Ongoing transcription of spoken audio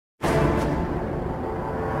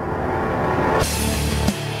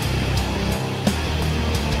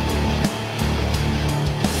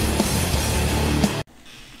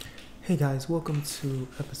Hey guys, welcome to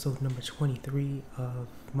episode number 23 of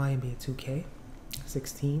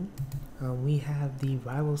MyNBA2K16. We have the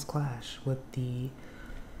Rivals Clash with the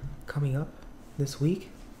coming up this week.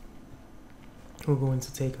 We're going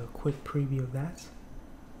to take a quick preview of that.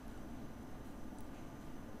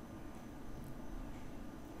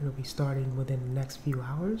 It'll be starting within the next few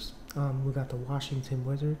hours. We got the Washington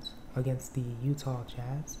Wizards against the Utah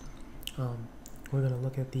Jazz. We're going to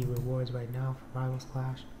look at the rewards right now for Rivals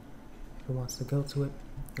Clash. If it wants to go to it.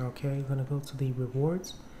 Okay, we're gonna go to the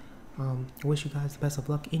rewards. I wish you guys the best of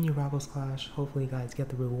luck in your Rivals Clash. Hopefully you guys get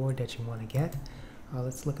the reward that you want to get.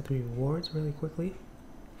 Let's look at the rewards really quickly.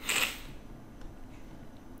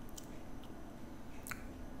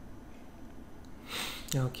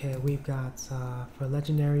 Okay, we've got for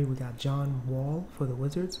legendary we got John Wall for the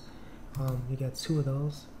Wizards. You get two of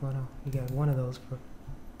those. Well, no, you get one of those for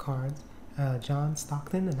cards. John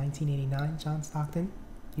Stockton, the 1989 John Stockton.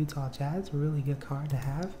 Utah Jazz, really good card to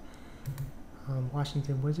have.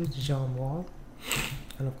 Washington Wizards, John Wall.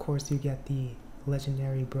 And of course you get the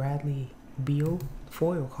legendary Bradley Beal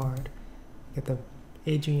foil card. You get the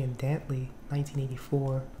Adrian Dantley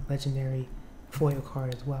 1984 legendary foil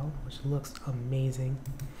card as well, which looks amazing.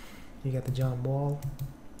 You get the John Wall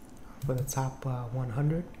for the top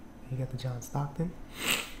 100. You get the John Stockton.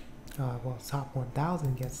 Well, top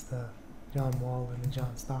 1000 gets the John Wall and the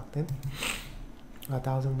John Stockton.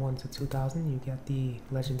 1001 to 2000 you get the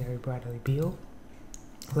legendary Bradley Beal,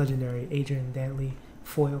 legendary Adrian Dantley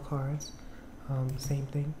foil cards. Same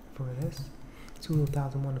thing for this.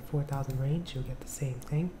 2001 to 4000 range you'll get the same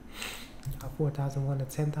thing. 4001 to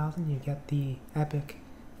 10,000 you get the epic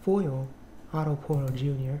foil Otto Porter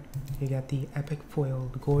Jr. You get the epic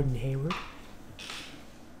foil Gordon Hayward.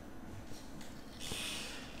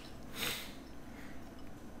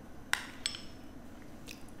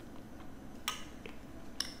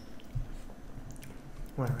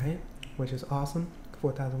 Alright, which is awesome.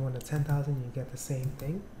 4,001 to 10,000 you get the same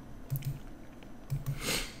thing.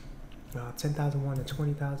 10,001 to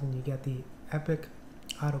 20,000 you get the epic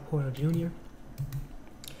Otto Porter Jr.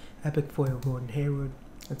 Epic foil Gordon Hayward.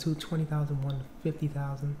 And 20,001 to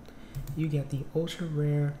 50,000 you get the ultra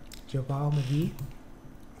rare JaVale McGee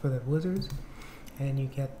for the Wizards, and you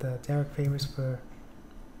get the Derek Favors for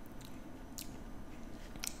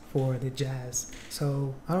the Jazz.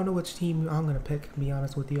 So I don't know which team I'm gonna pick, to be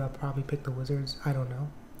honest with you. I'll probably pick the Wizards. I don't know.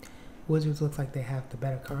 Wizards looks like they have the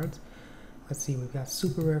better cards. Let's see, we've got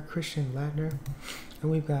super rare Christian Laettner,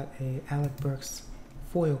 and we've got a Alec Burks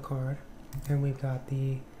foil card, and we've got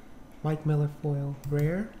the Mike Miller foil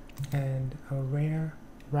rare, and a rare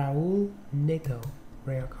Raul Neto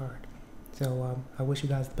rare card. So I wish you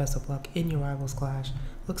guys the best of luck in your Rivals Clash.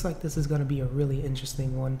 Looks like this is going to be a really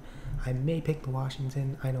interesting one. I may pick the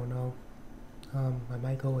Washington. I don't know. I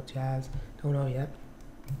might go with Jazz. Don't know yet.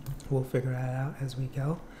 We'll figure that out as we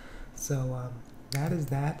go. So that is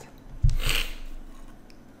that.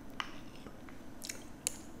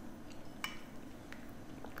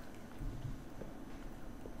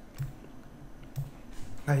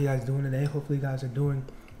 How you guys doing today? Hopefully you guys are doing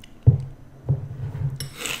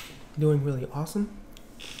really awesome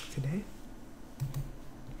today.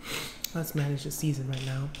 Let's manage the season right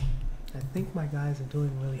now. I think my guys are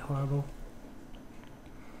doing really horrible.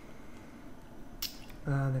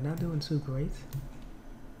 They're not doing too great.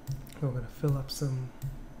 We're gonna fill up some.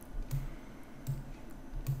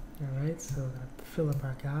 Alright, so we're gonna fill up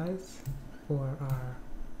our guys for our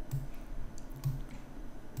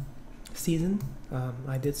season.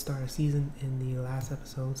 I did start a season in the last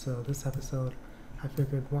episode, so this episode I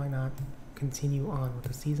figured why not continue on with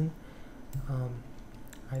the season.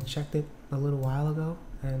 I checked it a little while ago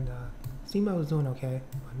and seemed I was doing okay,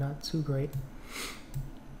 but not too great.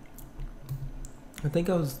 I think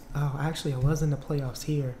I was, actually I was in the playoffs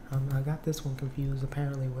here. I got this one confused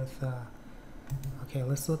apparently with, okay,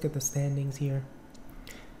 let's look at the standings here.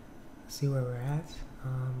 See where we're at.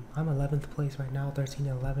 I'm 11th place right now, 13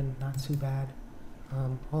 and 11, not too bad.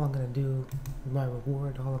 All I'm gonna do with my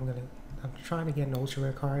reward, I'm trying to get an ultra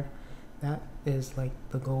rare card. That is like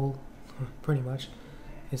the goal, pretty much,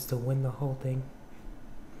 is to win the whole thing.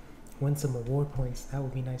 Win some reward points, that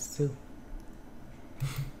would be nice too.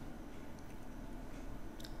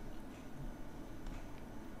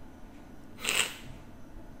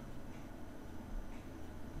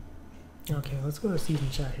 Okay, let's go to season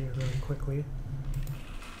chat here really quickly.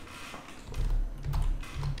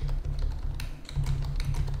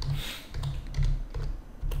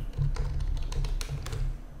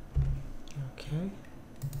 Okay.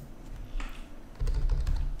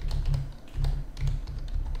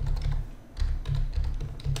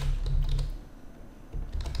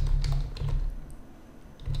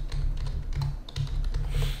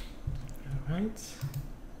 Alright.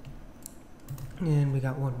 And we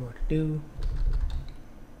got one more to do.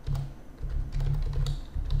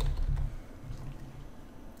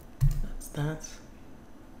 That's that.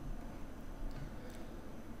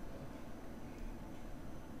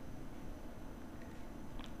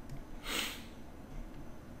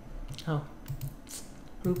 Oh.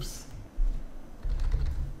 Oops.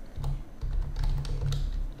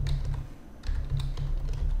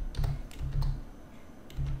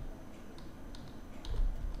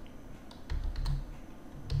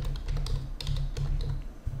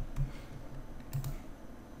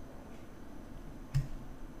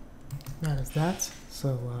 That is that.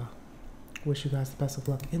 So, wish you guys the best of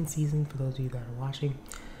luck in season for those of you that are watching.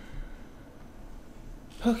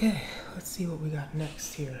 Okay, let's see what we got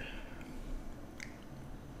next here.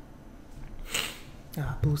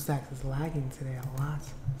 BlueStacks is lagging today a lot,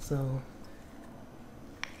 so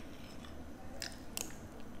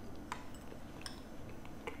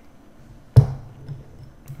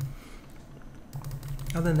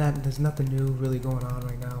other than that, there's nothing new really going on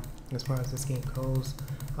right now as far as this game goes.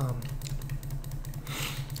 I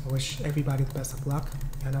wish everybody the best of luck.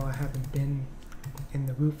 I know I haven't been in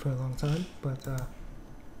the group for a long time, but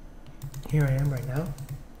here I am right now.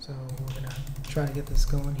 So we're gonna try to get this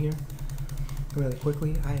going here really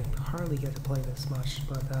quickly. I hardly get to play this much,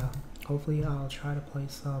 but hopefully I'll try to play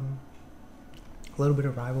a little bit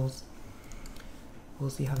of Rivals. We'll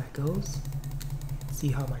see how that goes. See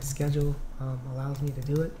how my schedule allows me to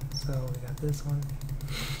do it. So we got this one.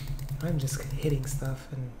 I'm just hitting stuff,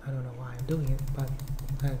 and I don't know why I'm doing it, but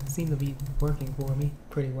it seemed to be working for me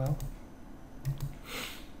pretty well.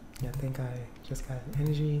 I think I just got an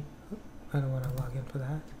energy. I don't want to log in for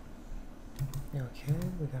that. Okay,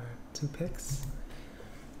 we got our 2 picks.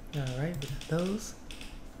 Alright, we got those.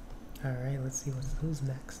 Alright, let's see who's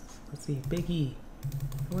next. Let's see, Big E.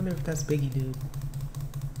 I wonder if that's Big E dude.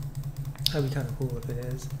 That'd be kind of cool if it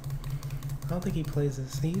is. I don't think he plays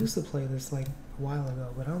this. He used to play this like a while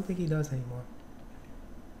ago, but I don't think he does anymore.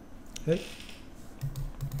 Hey.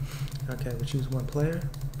 Okay, we choose one player.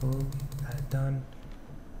 Boom, got it done.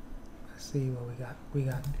 Let's see what we got. We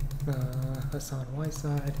got Hassan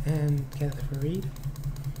Whiteside and Kenneth Fareed.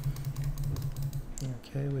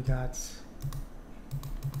 Okay, we got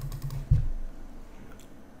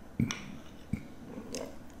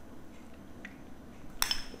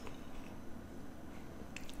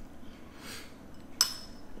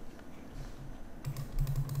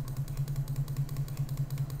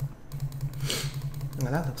now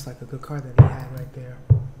that looks like a good card that he had right there.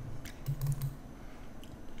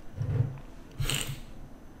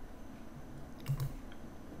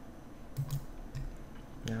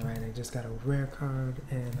 Alright, I just got a rare card,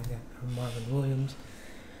 and I got Marvin Williams.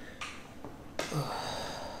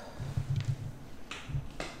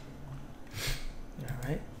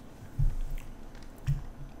 Alright.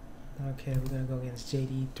 Okay, we're gonna go against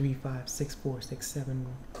JD356467,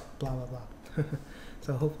 blah blah blah.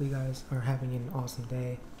 So hopefully you guys are having an awesome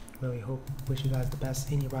day. Really wish you guys the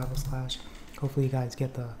best in your Rivals Clash. Hopefully you guys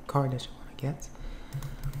get the card that you want to get.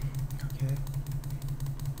 Okay.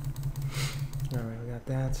 Alright, we got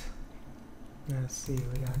that. Let's see,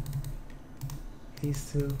 we got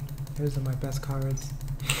these two. Those are my best cards.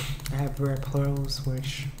 I have rare plurals,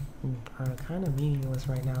 which are kind of meaningless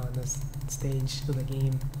right now in this stage of the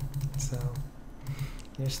game. So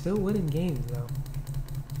they're still winning games though.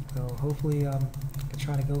 So hopefully I can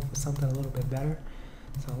try to go for something a little bit better.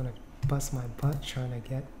 So I'm gonna bust my butt trying to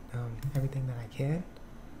get everything that I can.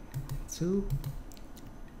 2.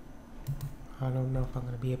 I don't know if I'm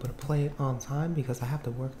gonna be able to play it on time because I have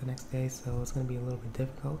to work the next day, so it's gonna be a little bit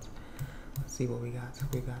difficult. Let's see what we got. So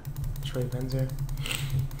we got Trey Benzer.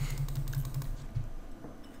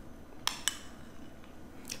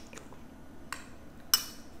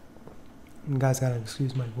 You guys gotta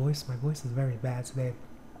excuse my voice. My voice is very bad today.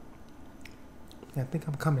 I think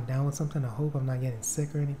I'm coming down with something. I hope I'm not getting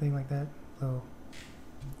sick or anything like that. So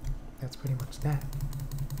that's pretty much that.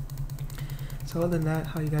 So other than that,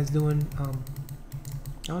 how you guys doing? I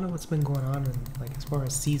don't know what's been going on in, like, as far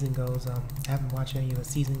as season goes. I haven't watched any of the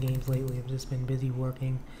season games lately. I've just been busy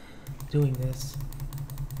working, doing this.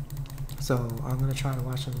 So I'm gonna try to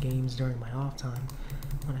watch some games during my off time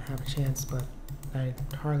when I have a chance, but I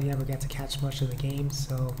hardly ever get to catch much of the games.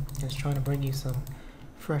 So just trying to bring you some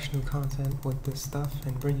fresh new content with this stuff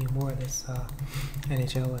and bring you more of this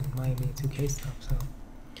NHL and MyNBA2K stuff. So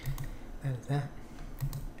that is that.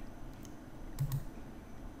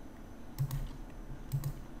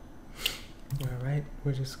 Alright,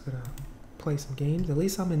 we're just gonna play some games. At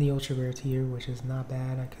least I'm in the ultra rare tier, which is not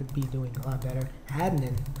bad. I could be doing a lot better.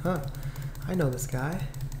 Adnan, huh? I know this guy.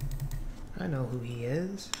 I know who he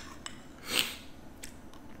is.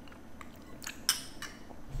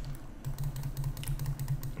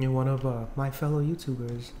 You're one of my fellow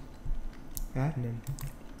YouTubers, admin.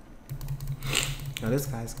 Now this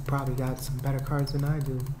guy's probably got some better cards than I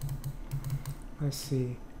do. Let's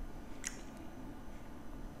see.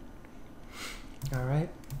 Alright.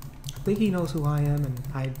 I think he knows who I am, and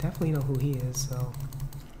I definitely know who he is, so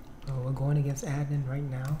we're going against admin right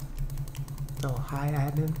now. Oh, hi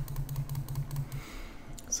admin.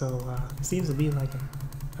 So seems to be like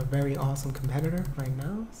a very awesome competitor right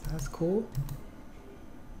now, so that's cool.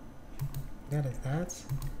 That is that.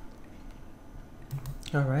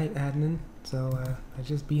 Alright, admin. So I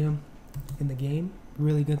just beat him in the game.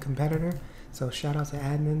 Really good competitor. So shout out to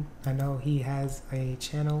admin. I know he has a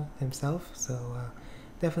channel himself, so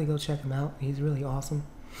definitely go check him out. He's really awesome.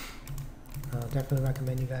 Definitely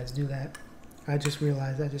recommend you guys do that. I just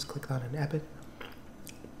realized I just clicked on an epic.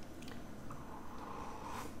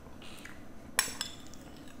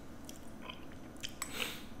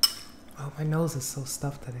 Oh, my nose is so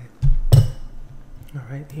stuffed today.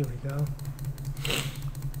 Alright, here we go.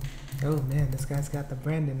 Oh man, this guy's got the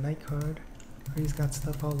Brandon Knight card. He's got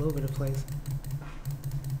stuff all over the place.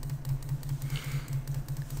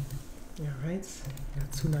 Alright,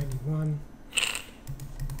 got 291.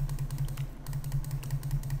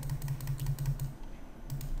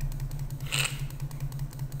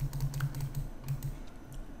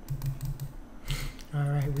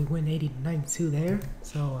 Alright, we win 80-92 there.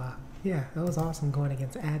 So yeah, that was awesome going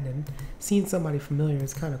against admin. Seeing somebody familiar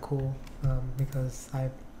is kind of cool because I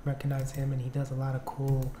recognize him and he does a lot of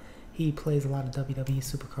cool, he plays a lot of WWE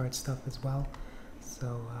SuperCard stuff as well.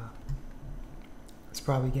 So he's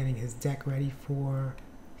probably getting his deck ready for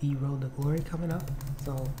the Road to Glory coming up.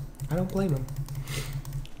 So I don't blame him.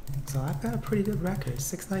 So I've got a pretty good record,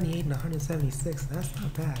 698 and 176. That's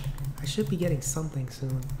not bad. I should be getting something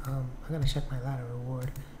soon. I gotta check my ladder reward.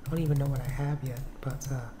 I don't even know what I have yet, but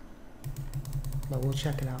we'll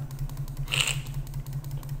check it out.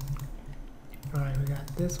 Alright, we got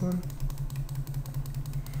this one.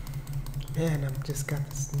 Man, I've just got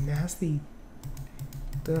this nasty...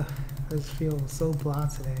 Ugh, I just feel so blah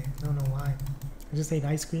today. I don't know why. I just ate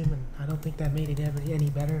ice cream and I don't think that made it any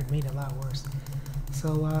better. It made it a lot worse.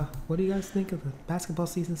 So, what do you guys think of the basketball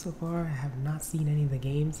season so far? I have not seen any of the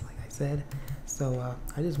games, like I said. So,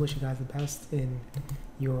 I just wish you guys the best in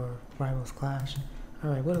your Rivals Clash.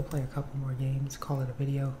 Alright, we're going to play a couple more games, call it a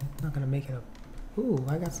video. I'm not going to make it a... Ooh,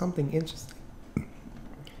 I got something interesting.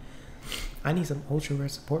 I need some ultra rare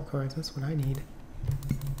support cards, that's what I need.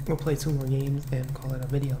 We'll play 2 more games and call it a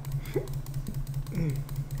video.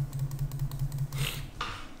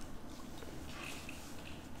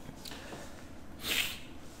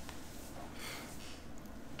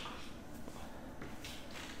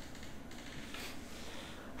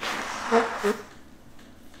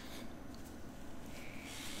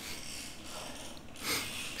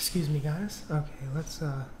 Excuse me, guys. Okay, let's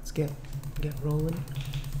get rolling.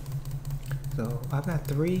 So I've got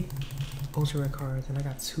 3 ultra rare cards, and I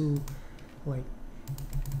got 2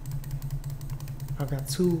 I've got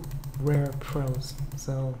 2 rare pros.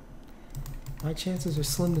 So my chances are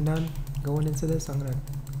slim to none going into this. I'm gonna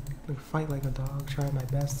fight like a dog, try my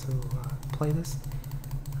best to play this.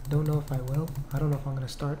 Don't know if I will. I don't know if I'm gonna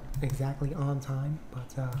start exactly on time,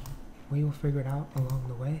 but we will figure it out along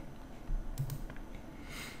the way.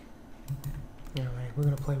 Alright, we're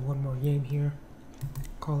gonna play one more game here.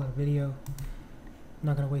 Call it a video. I'm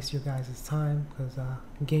not gonna waste your guys' time because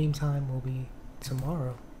game time will be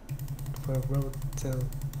tomorrow for Road to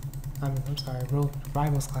Road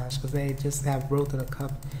Rivals Clash, because they just have Road to the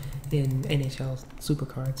Cup in NHL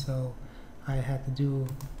SuperCard, so I had to do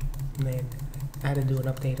an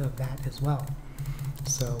update of that as well.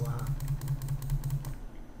 So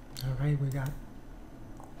alright, we got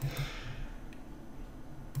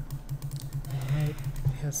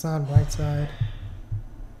Hassan Whiteside.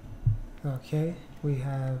 Okay, we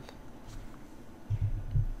have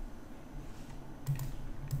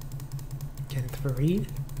Kenneth Fareed.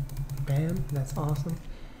 Bam, that's awesome.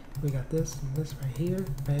 We got this and this right here.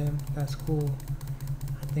 Bam, that's cool.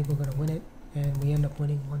 I think we're gonna win it, and we end up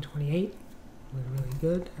winning 128. We're really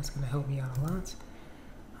good. That's gonna help me out a lot.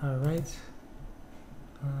 All right.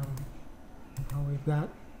 We've got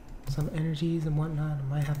some energies and whatnot. I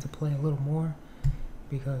might have to play a little more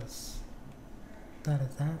because that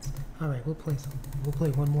is that. All right, we'll play some. We'll play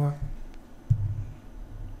one more.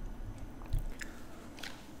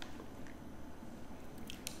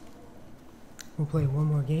 We'll play one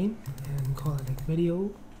more game and call it a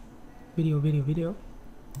video.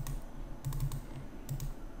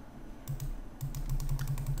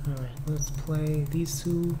 All Alright, let's play these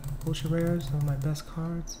two ultra rares are my best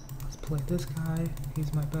cards. Let's play this guy.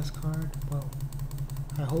 He's my best card. Well,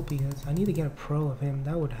 I hope he is. I need to get a pro of him.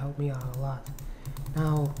 That would help me out a lot.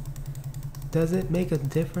 Now, does it make a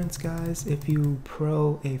difference, guys, if you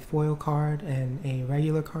pro a foil card and a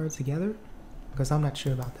regular card together? Because I'm not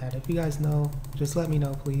sure about that. If you guys know, just let me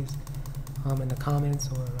know, please, in the comments,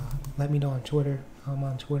 or let me know on Twitter. I'm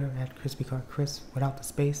on Twitter at crispycard cris without the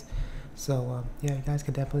space. So yeah, you guys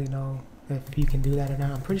could definitely know if you can do that or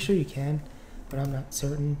not. I'm pretty sure you can, but I'm not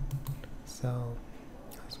certain. So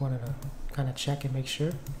I just wanted to kind of check and make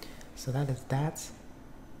sure. So that is that.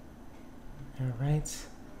 Alright,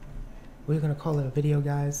 we're gonna call it a video,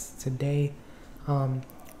 guys, today.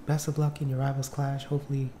 Best of luck in your Rivals Clash.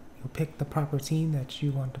 Hopefully you'll pick the proper team that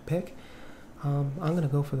you want to pick. I'm gonna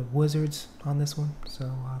go for the Wizards on this one. So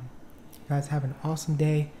you guys have an awesome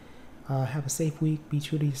day. Have a safe week. Be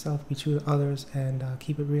true to yourself, be true to others, and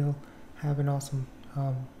keep it real. Have an awesome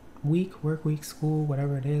week, work week, school,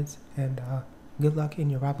 whatever it is, and good luck in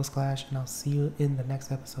your Rivals Clash, and I'll see you in the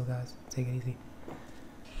next episode, guys. Take it easy.